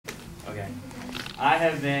Okay. I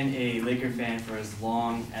have been a Laker fan for as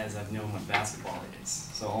long as I've known what basketball is.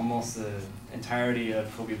 So almost the entirety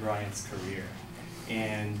of Kobe Bryant's career.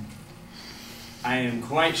 And I am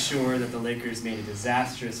quite sure that the Lakers made a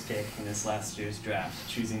disastrous pick in this last year's draft,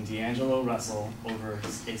 choosing D'Angelo Russell over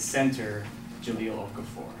a center, Jahlil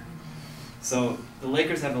Okafor. So the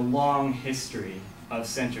Lakers have a long history of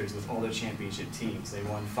centers with all their championship teams. They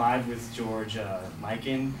won 5 with George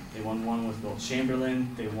Mikan, they won 1 with Wilt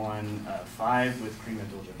Chamberlain, they won 5 with Kareem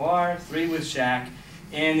Abdul-Jabbar, 3 with Shaq,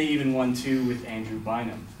 and they even won 2 with Andrew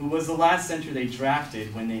Bynum, who was the last center they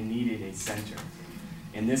drafted when they needed a center.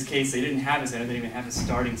 In this case, they didn't have a center, they didn't even have a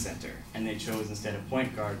starting center, and they chose instead a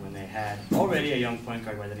point guard when they had already a young point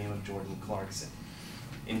guard by the name of Jordan Clarkson.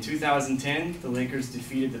 In 2010, the Lakers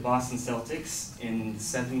defeated the Boston Celtics in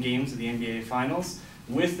 7 games of the NBA Finals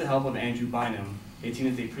with the help of Andrew Bynum, a team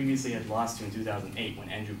that they previously had lost to in 2008 when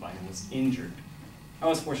Andrew Bynum was injured. I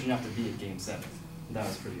was fortunate enough to be at Game 7. That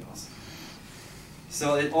was pretty awesome.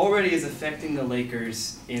 So it already is affecting the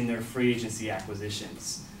Lakers in their free agency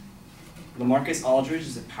acquisitions. LaMarcus Aldridge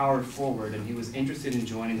is a power forward, and he was interested in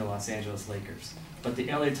joining the Los Angeles Lakers. But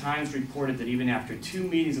the LA Times reported that even after 2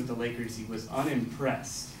 meetings with the Lakers, he was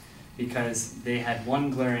unimpressed because they had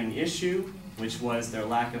one glaring issue, which was their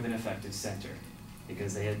lack of an effective center,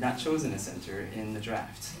 because they had not chosen a center in the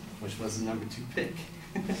draft, which was the number 2 pick.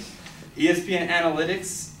 ESPN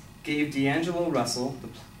Analytics gave D'Angelo Russell,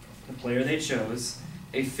 the player they chose,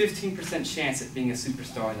 a 15% chance at being a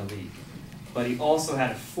superstar in the league. But he also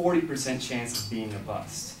had a 40% chance of being a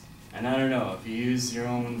bust. And I don't know, if you use your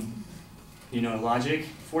own logic,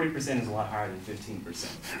 40% is a lot higher than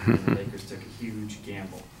 15%. The Lakers took a huge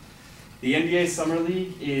gamble. The NBA Summer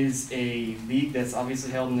League is a league that's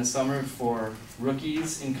obviously held in the summer for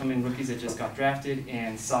rookies, incoming rookies that just got drafted,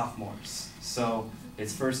 and sophomores. So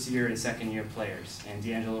it's first year and second year players, and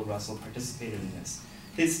D'Angelo Russell participated in this.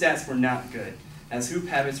 His stats were not good. As Hoop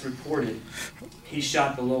Habits reported, he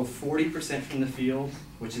shot below 40% from the field,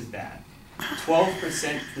 which is bad.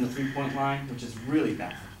 12% from the three-point line, which is really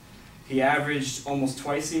bad. He averaged almost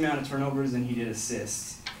twice the amount of turnovers than he did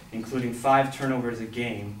assists, including 5 turnovers a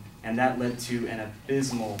game, and that led to an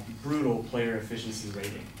abysmal, brutal player efficiency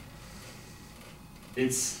rating.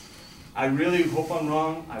 I really hope I'm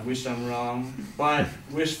wrong, I wish I'm wrong, but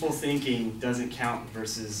wishful thinking doesn't count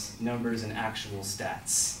versus numbers and actual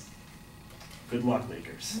stats. Good luck,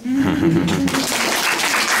 Lakers.